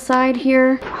cushions on the side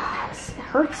here. Oh, it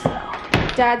hurts though.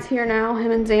 Dad's here now.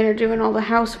 Him and Zane are doing all the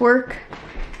housework.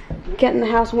 Getting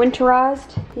the house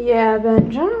winterized. Yeah,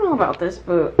 Benj, I don't know about this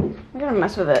boot. I gotta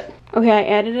mess with it. Okay, I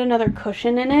added another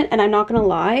cushion in it, and I'm not gonna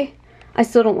lie, I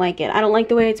still don't like it. I don't like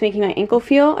the way it's making my ankle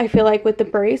feel. I feel like with the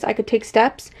brace, I could take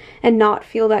steps and not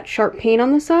feel that sharp pain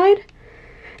on the side.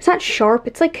 It's not sharp,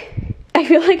 it's like, I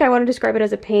feel like I want to describe it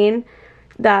as a pain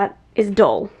that is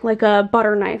dull, like a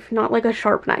butter knife, not like a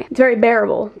sharp knife. It's very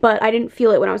bearable, but I didn't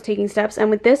feel it when I was taking steps, and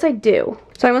with this I do.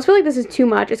 So I almost feel like this is too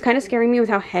much. It's kind of scaring me with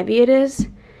how heavy it is.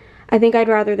 I think I'd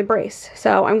rather the brace.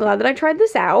 So I'm glad that I tried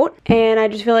this out, and I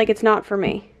just feel like it's not for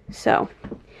me. So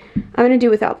I'm gonna do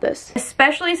without this.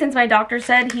 Especially since my doctor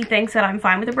said he thinks that I'm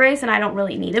fine with the brace and I don't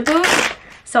really need a boot.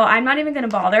 So I'm not even gonna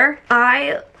bother.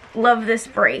 I love this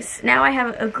brace. Now I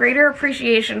have a greater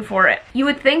appreciation for it. You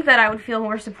would think that I would feel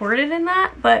more supported in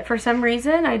that, but for some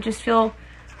reason I just feel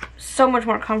so much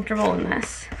more comfortable in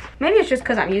this. Maybe it's just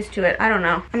because I'm used to it. I don't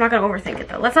know. I'm not gonna overthink it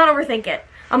though. Let's not overthink it.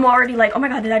 I'm already like, oh my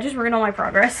god, did I just ruin all my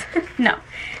progress? No,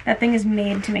 that thing is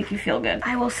made to make you feel good.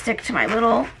 I will stick to my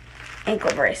little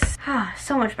ankle brace. Ah,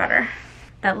 so much better.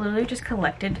 That literally just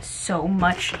collected so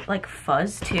much like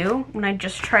fuzz too when I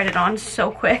just tried it on so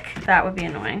quick. That would be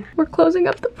annoying. We're closing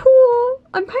up the pool.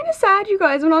 I'm kind of sad, you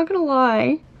guys, I'm not gonna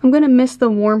lie. I'm gonna miss the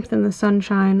warmth and the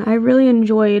sunshine. I really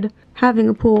enjoyed having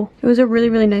a pool. It was a really,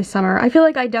 really nice summer. I feel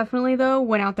like I definitely though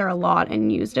went out there a lot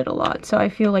and used it a lot, so I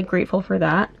feel like grateful for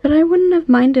that. But I wouldn't have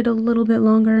minded a little bit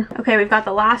longer. Okay, we've got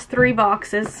the last 3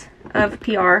 boxes of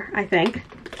PR, I think.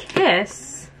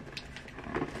 Kiss.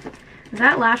 Is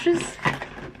that lashes?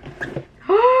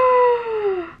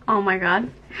 Oh my god.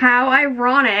 How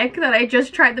ironic that I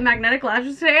just tried the magnetic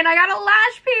lashes today and I got a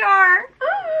lash PR.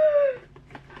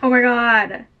 Oh my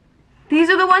god. These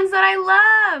are the ones that I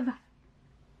love.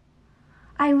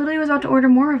 I literally was about to order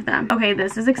more of them. Okay,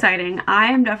 this is exciting. I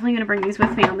am definitely gonna bring these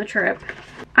with me on the trip.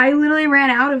 I literally ran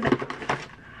out of them.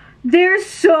 There's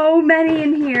so many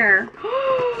in here.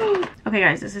 Okay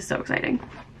guys, this is so exciting.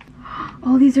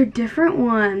 Oh, these are different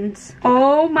ones.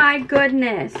 Oh my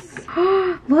goodness.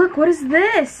 Look, what is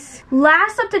this?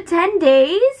 Lasts up to 10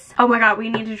 days? Oh my god, we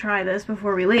need to try this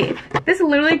before we leave. This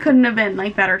literally couldn't have been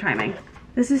like better timing.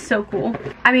 This is so cool.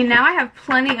 I mean, now I have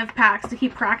plenty of packs to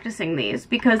keep practicing these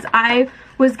because I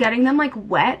was getting them like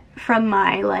wet from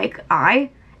my like eye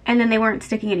and then they weren't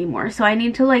sticking anymore. So I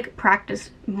need to like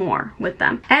practice more with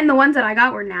them. And the ones that I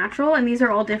got were natural and these are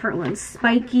all different ones.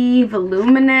 Spiky,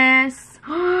 voluminous.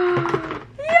 Yay!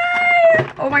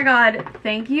 Oh my god,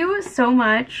 thank you so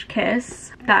much,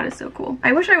 Kiss. That is so cool.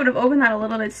 I wish I would have opened that a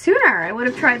little bit sooner. I would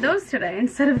have tried those today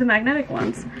instead of the magnetic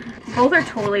ones. Both are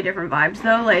totally different vibes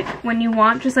though. Like when you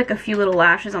want just like a few little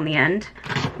lashes on the end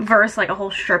versus like a whole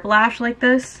strip lash like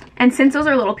this. And since those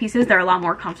are little pieces, they're a lot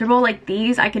more comfortable. Like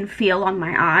these I can feel on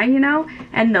my eye, you know?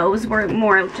 And those were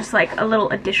more just like a little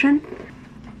addition.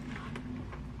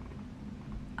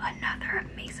 Another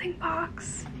amazing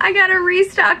box. I got a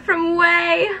restock from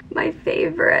Way, my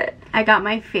favorite. I got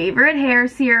my favorite hair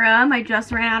serum. I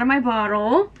just ran out of my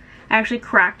bottle. I actually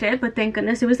cracked it, but thank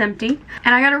goodness it was empty.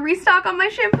 And I got a restock on my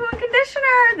shampoo and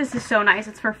conditioner. This is so nice.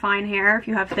 It's for fine hair if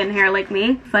you have thin hair like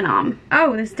me. Phenom.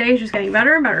 Oh, this day is just getting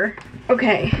better and better.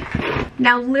 Okay.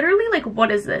 Now literally, like, what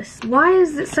is this? Why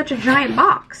is it such a giant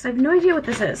box? I have no idea what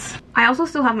this is. I also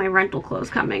still have my rental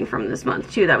clothes coming from this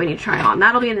month too that we need to try on.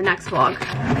 That'll be in the next vlog.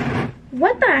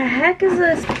 What the heck is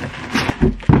this?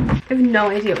 I have no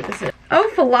idea what this is. Oh,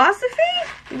 philosophy?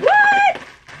 What?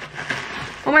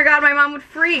 Oh my god, my mom would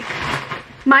freak.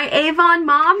 My Avon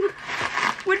mom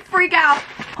would freak out.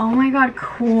 Oh my god,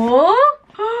 cool.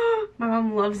 My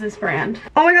mom loves this brand.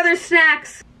 Oh my god, there's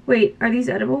snacks. Wait, are these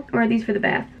edible or are these for the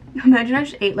bath? Imagine I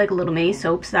just ate like little mini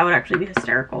soaps. That would actually be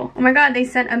hysterical. Oh my god, they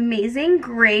sent Amazing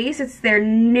Grace. It's their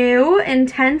new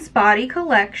Intense Body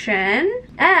collection.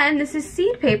 And this is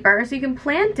seed paper, so you can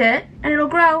plant it and it'll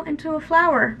grow into a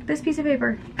flower. This piece of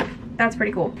paper. That's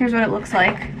pretty cool. Here's what it looks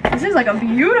like. This is like a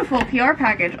beautiful PR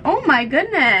package. Oh my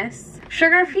goodness.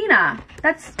 Sugar Fina.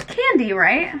 That's candy,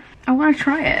 right? I want to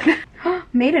try it.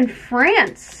 Made in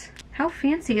France. How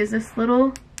fancy is this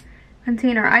little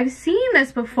container? I've seen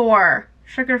this before.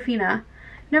 Sugar Fina.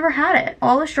 Never had it.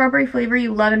 All the strawberry flavor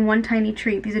you love in one tiny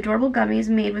treat. These adorable gummies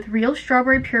made with real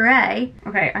strawberry puree.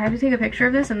 Okay, I have to take a picture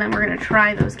of this and then we're gonna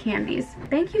try those candies.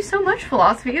 Thank you so much,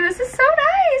 Philosophy. This is so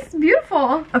nice.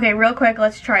 Beautiful. Okay, real quick,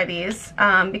 let's try these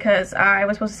because I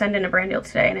was supposed to send in a brand deal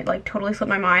today and it like totally slipped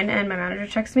my mind, and my manager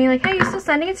texted me like, hey, you still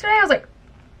sending it today? I was like,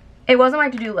 it wasn't my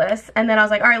to-do list, and then I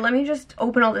was like, all right, let me just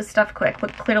open all this stuff quick,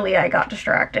 but clearly I got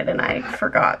distracted and I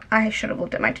forgot. I should have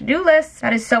looked at my to-do list.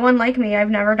 That is so unlike me. I've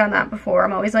never done that before.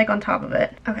 I'm always like on top of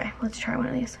it. Okay, let's try one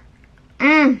of these.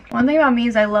 One thing about me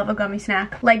is I love a gummy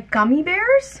snack. Like gummy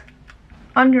bears,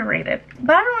 underrated.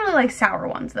 But I don't really like sour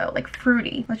ones though, like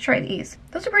fruity. Let's try these.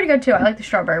 Those are pretty good too. I like the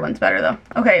strawberry ones better though.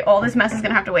 Okay, all this mess is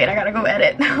gonna have to wait. I gotta go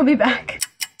edit. I'll be back.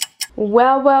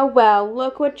 Well, well, well,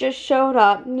 look what just showed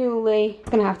up newly.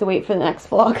 Gonna have to wait for the next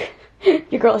vlog.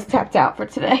 Your girl is tapped out for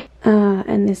today.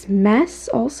 And this mess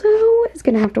also is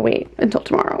gonna have to wait until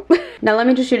tomorrow. Now let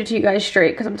me just shoot it to you guys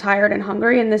straight because I'm tired and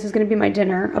hungry, and this is gonna be my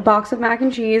dinner. A box of mac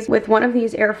and cheese with one of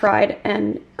these air fried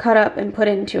and cut up and put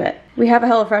into it. We have a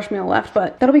HelloFresh meal left,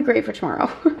 but that'll be great for tomorrow.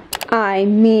 I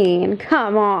mean,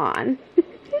 come on.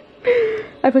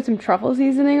 I put some truffle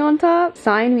seasoning on top.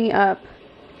 Sign me up.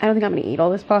 I don't think I'm gonna eat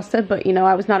all this pasta, but you know,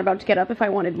 I was not about to get up if I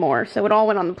wanted more, so it all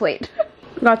went on the plate.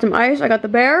 Got some ice, I got the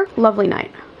bear. Lovely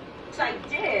night. I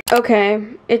did. Okay,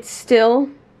 it's still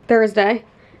Thursday,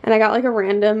 and I got like a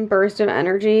random burst of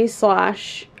energy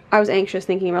slash I was anxious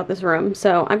thinking about this room,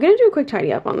 so I'm gonna do a quick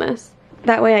tidy up on this.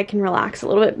 That way I can relax a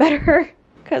little bit better,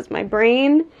 because my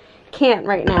brain can't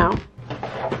right now.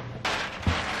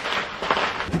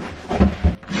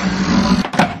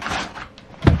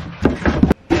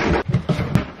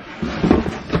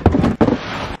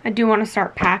 I do want to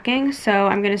start packing, so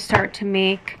I'm going to start to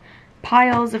make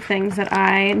piles of things that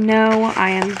I know I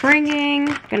am bringing.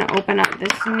 I'm going to open up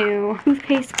this new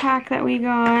toothpaste pack that we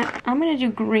got. I'm going to do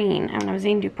green, and I was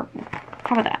going to do purple.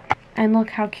 How about that? And look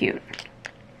how cute.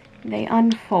 They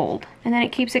unfold. And then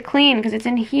it keeps it clean because it's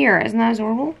in here. Isn't that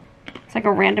adorable? It's like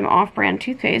a random off-brand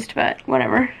toothpaste, but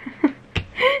whatever.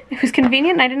 It was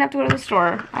convenient and I didn't have to go to the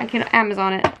store. I can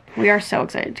Amazon it. We are so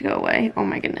excited to go away. Oh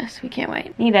my goodness, we can't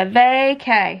wait. Need a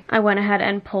vacay. I went ahead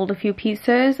and pulled a few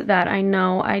pieces that I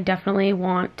know I definitely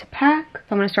want to pack. So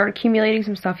I'm gonna start accumulating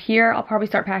some stuff here. I'll probably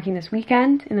start packing this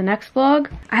weekend in the next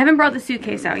vlog. I haven't brought the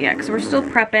suitcase out yet because we're still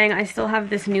prepping. I still have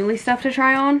this Newly stuff to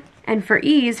try on. And for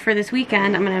ease, for this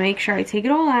weekend, I'm gonna make sure I take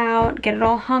it all out, get it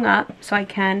all hung up so I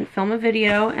can film a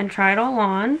video and try it all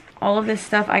on. All of this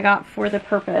stuff I got for the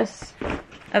purpose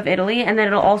of Italy, and then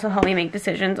it'll also help me make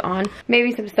decisions on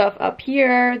maybe some stuff up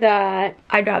here that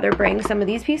I'd rather bring some of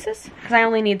these pieces because I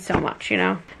only need so much, you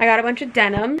know. I got a bunch of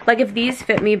denim. Like if these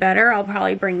fit me better, I'll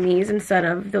probably bring these instead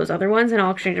of those other ones, and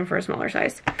I'll exchange them for a smaller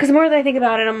size. Because the more that I think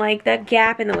about it, I'm like, that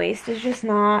gap in the waist is just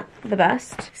not the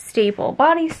best. Staple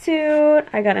bodysuit.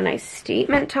 I got a nice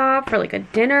statement top for like a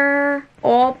dinner.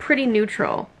 All pretty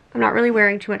neutral. I'm not really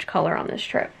wearing too much color on this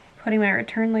trip. Putting my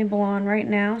return label on right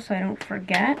now so I don't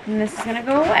forget, and this is gonna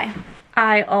go away.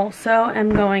 I also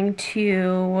am going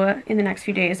to, in the next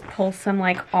few days, pull some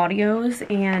like audios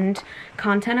and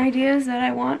content ideas that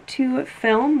I want to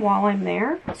film while I'm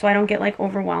there, so I don't get like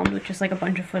overwhelmed with just like a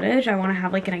bunch of footage. I want to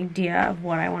have like an idea of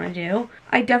what I want to do.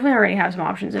 I definitely already have some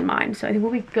options in mind, so I think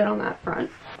we'll be good on that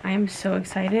front. I am so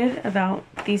excited about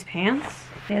these pants.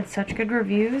 They had such good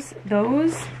reviews.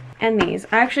 Those and these.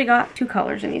 I actually got 2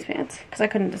 colors in these pants because I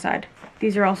couldn't decide.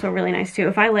 These are also really nice too.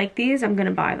 If I like these, I'm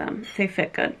gonna buy them if they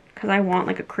fit good because I want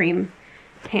like a cream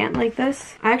pant like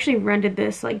this. I actually rented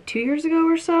this like 2 years ago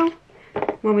or so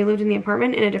when we lived in the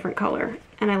apartment in a different color,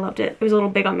 and I loved it. It was a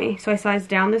little big on me, so I sized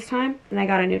down this time and I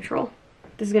got a neutral.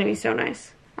 This is gonna be so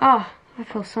nice. Ah, I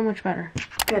feel so much better.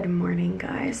 Good morning,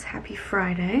 guys. Happy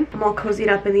Friday. I'm all cozied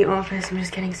up in the office. I'm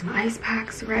just getting some ice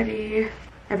packs ready.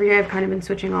 Every day I've kind of been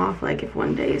switching off. Like if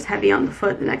one day is heavy on the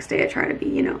foot, the next day I try to be,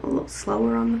 you know, a little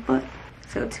slower on the foot.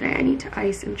 So today I need to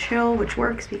ice and chill, which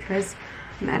works because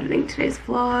I'm editing today's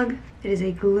vlog. It is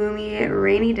a gloomy,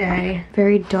 rainy day.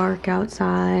 Very dark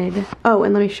outside. Oh,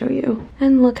 and let me show you.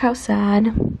 And look how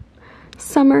sad.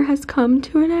 Summer has come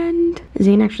to an end.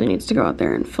 Zane actually needs to go out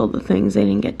there and fill the things. They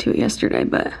didn't get to it yesterday,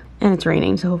 and it's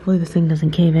raining, so hopefully this thing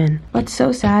doesn't cave in. But it's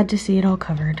so sad to see it all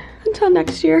covered. Until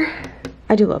next year.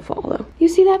 I do love fall though. You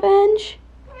see that bench?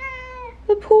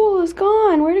 The pool is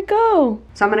gone. Where'd it go?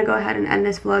 So I'm gonna go ahead and end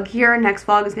this vlog here. Next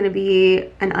vlog is gonna be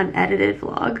an unedited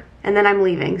vlog. And then I'm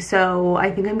leaving. So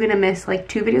I think I'm gonna miss like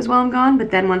 2 videos while I'm gone.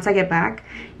 But then once I get back,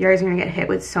 you guys are gonna get hit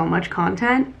with so much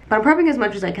content. But I'm prepping as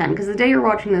much as I can because the day you're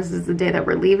watching this is the day that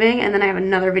we're leaving. And then I have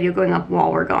another video going up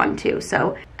while we're gone too.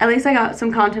 So at least I got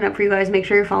some content up for you guys. Make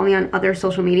sure you're following me on other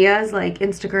social medias like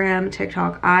Instagram,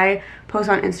 TikTok. I post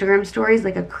on Instagram stories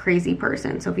like a crazy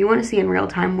person. So if you want to see in real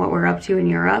time what we're up to in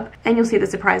Europe, and you'll see the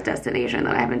surprise destination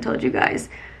that I haven't told you guys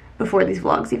before these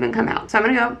vlogs even come out. So I'm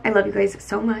gonna go. I love you guys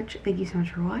so much. Thank you so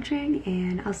much for watching,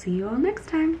 and I'll see you all next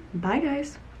time. Bye,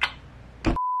 guys.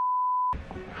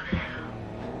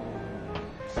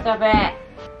 Stop it.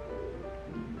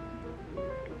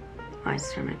 My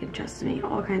stomach adjusts to me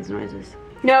all kinds of noises.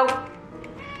 No.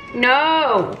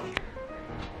 No.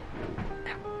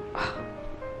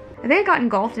 I think I got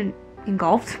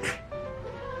engulfed.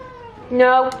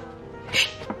 No.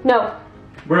 No.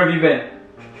 Where have you been?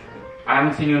 I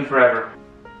haven't seen you in forever.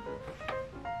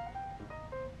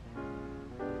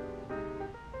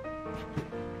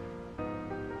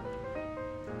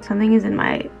 Something is in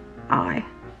my eye.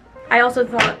 I also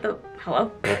thought the,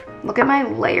 hello? Look at my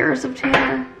layers of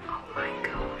tan. Oh my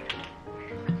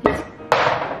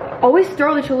God. Always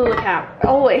throw the Cholula cap,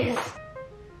 always.